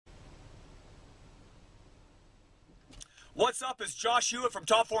What's up? It's Josh Hewett from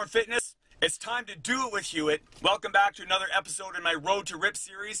Top Form Fitness. It's time to do it with Hewett. Welcome back to another episode in my Road to Rip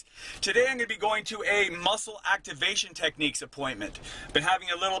series. Today I'm going to be going to a muscle activation techniques appointment. I've been having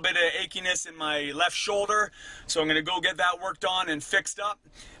a little bit of achiness in my left shoulder, so I'm going to go get that worked on and fixed up.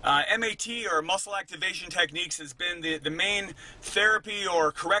 MAT, or muscle activation techniques, has been the main therapy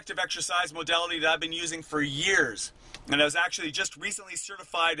or corrective exercise modality that I've been using for years. And I was actually just recently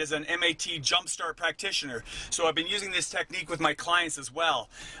certified as an MAT Jumpstart practitioner. So I've been using this technique with my clients as well.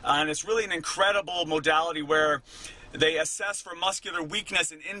 And it's really an incredible modality where they assess for muscular weakness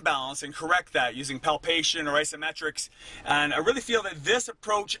and imbalance and correct that using palpation or isometrics. And I really feel that this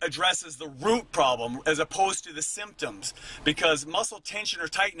approach addresses the root problem as opposed to the symptoms, because muscle tension or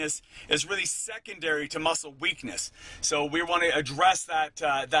tightness is really secondary to muscle weakness. So we want to address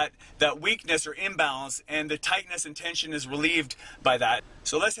that weakness or imbalance, and the tightness and tension is relieved by that.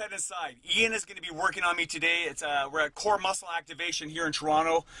 So let's head inside. Ian is going to be working on me today. We're at Core Muscle Activation here in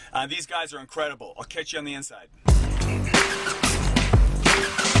Toronto. These guys are incredible. I'll catch you on the inside.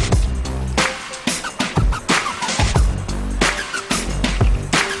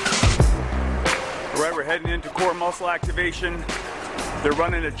 Alright, we're heading into Core Muscle Activation. They're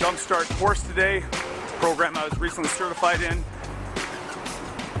running a Jumpstart course today, a program I was recently certified in.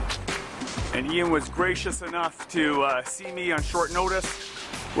 And Ian was gracious enough to see me on short notice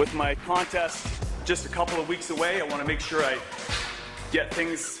with my contest just a couple of weeks away. I want to make sure I get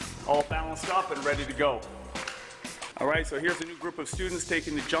things all balanced up and ready to go. Alright, so here's a new group of students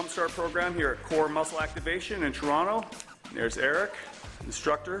taking the Jumpstart program here at Core Muscle Activation in Toronto. There's Eric,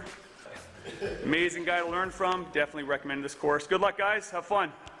 instructor. Amazing guy to learn from. Definitely recommend this course. Good luck, guys. Have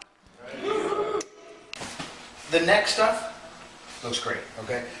fun. The neck stuff looks great,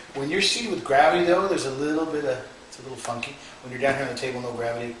 okay? When you're seated with gravity, though, there's a little bit of, it's a little funky. When you're down here on the table, no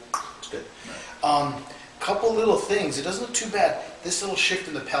gravity, it's good. Couple little things. It doesn't look too bad. This little shift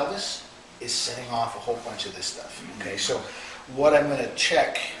in the pelvis is setting off a whole bunch of this stuff, okay? So what I'm going to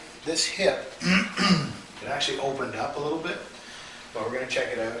check, this hip, it actually opened up a little bit, but we're going to check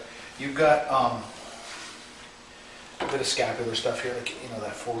it out. You've got a bit of scapular stuff here, like, you know,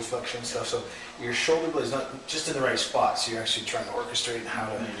 that forward flexion stuff. So your shoulder blade is not just in the right spot. So you're actually trying to orchestrate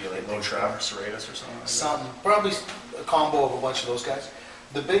how to maybe like low traverse serratus or something. Like something, probably a combo of a bunch of those guys.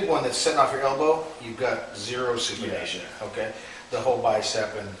 The big one that's setting off your elbow, you've got zero supination. Yeah. Okay, the whole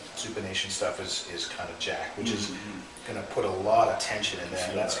bicep and supination stuff is kind of jacked, which is going to put a lot of tension in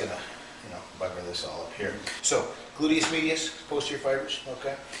there. That's going to, you know, bugger this all up here. So gluteus medius, posterior fibers.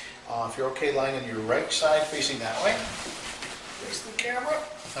 Okay. If you're okay lying on your right side facing that way, face the camera.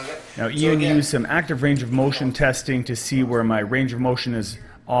 Okay. Now Ian used some active range of motion testing to see where my range of motion is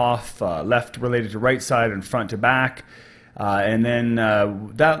off, left related to right side and front to back. And then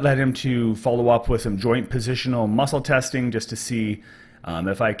that led him to follow up with some joint positional muscle testing just to see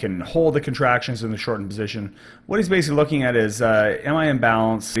if I can hold the contractions in the shortened position. What he's basically looking at is, am I in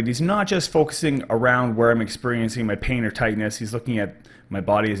balance? He's not just focusing around where I'm experiencing my pain or tightness. He's looking at my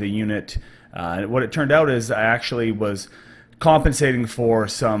body as a unit. What it turned out is I actually was compensating for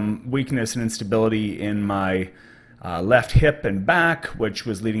some weakness and instability in my left hip and back, which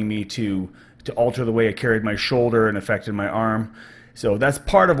was leading me to alter the way I carried my shoulder and affected my arm. So that's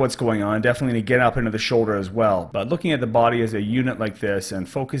part of what's going on. Definitely to get up into the shoulder as well. But looking at the body as a unit like this and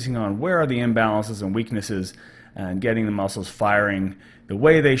focusing on where are the imbalances and weaknesses and getting the muscles firing the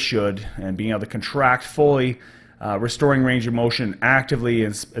way they should and being able to contract fully, restoring range of motion actively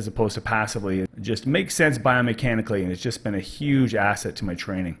as opposed to passively. It just makes sense biomechanically, and it's just been a huge asset to my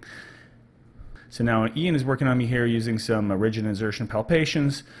training. So now Ian is working on me here using some rigid insertion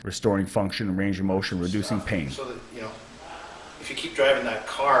palpations, restoring function and range of motion, reducing pain. So that, you know, if you keep driving that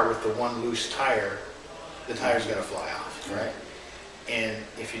car with the one loose tire, the tire's going to fly off, right? And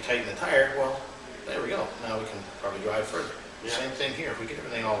if you tighten the tire, well, there we go. Now we can probably drive further. Yeah. Same thing here. If we get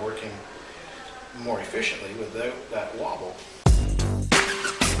everything all working more efficiently without that wobble.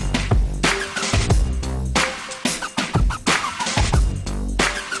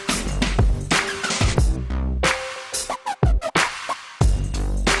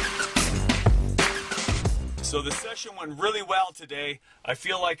 So the session went really well today. I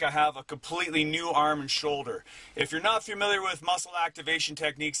feel like I have a completely new arm and shoulder. If you're not familiar with muscle activation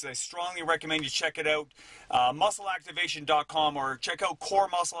techniques, I strongly recommend you check it out. Muscleactivation.com, or check out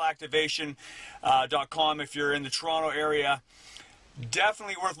coremuscleactivation.com if you're in the Toronto area.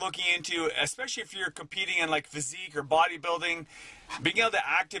 definitely worth looking into, especially if you're competing in like physique or bodybuilding. Being able to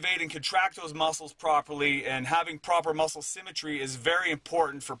activate and contract those muscles properly and having proper muscle symmetry is very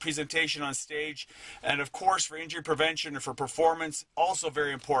important for presentation on stage, and of course for injury prevention and for performance, also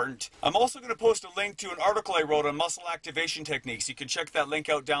very important. I'm also going to post a link to an article I wrote on muscle activation techniques. You can check that link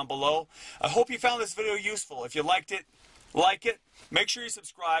out down below. I hope you found this video useful. If you liked it, like it, make sure you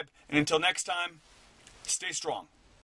subscribe, and until next time, stay strong.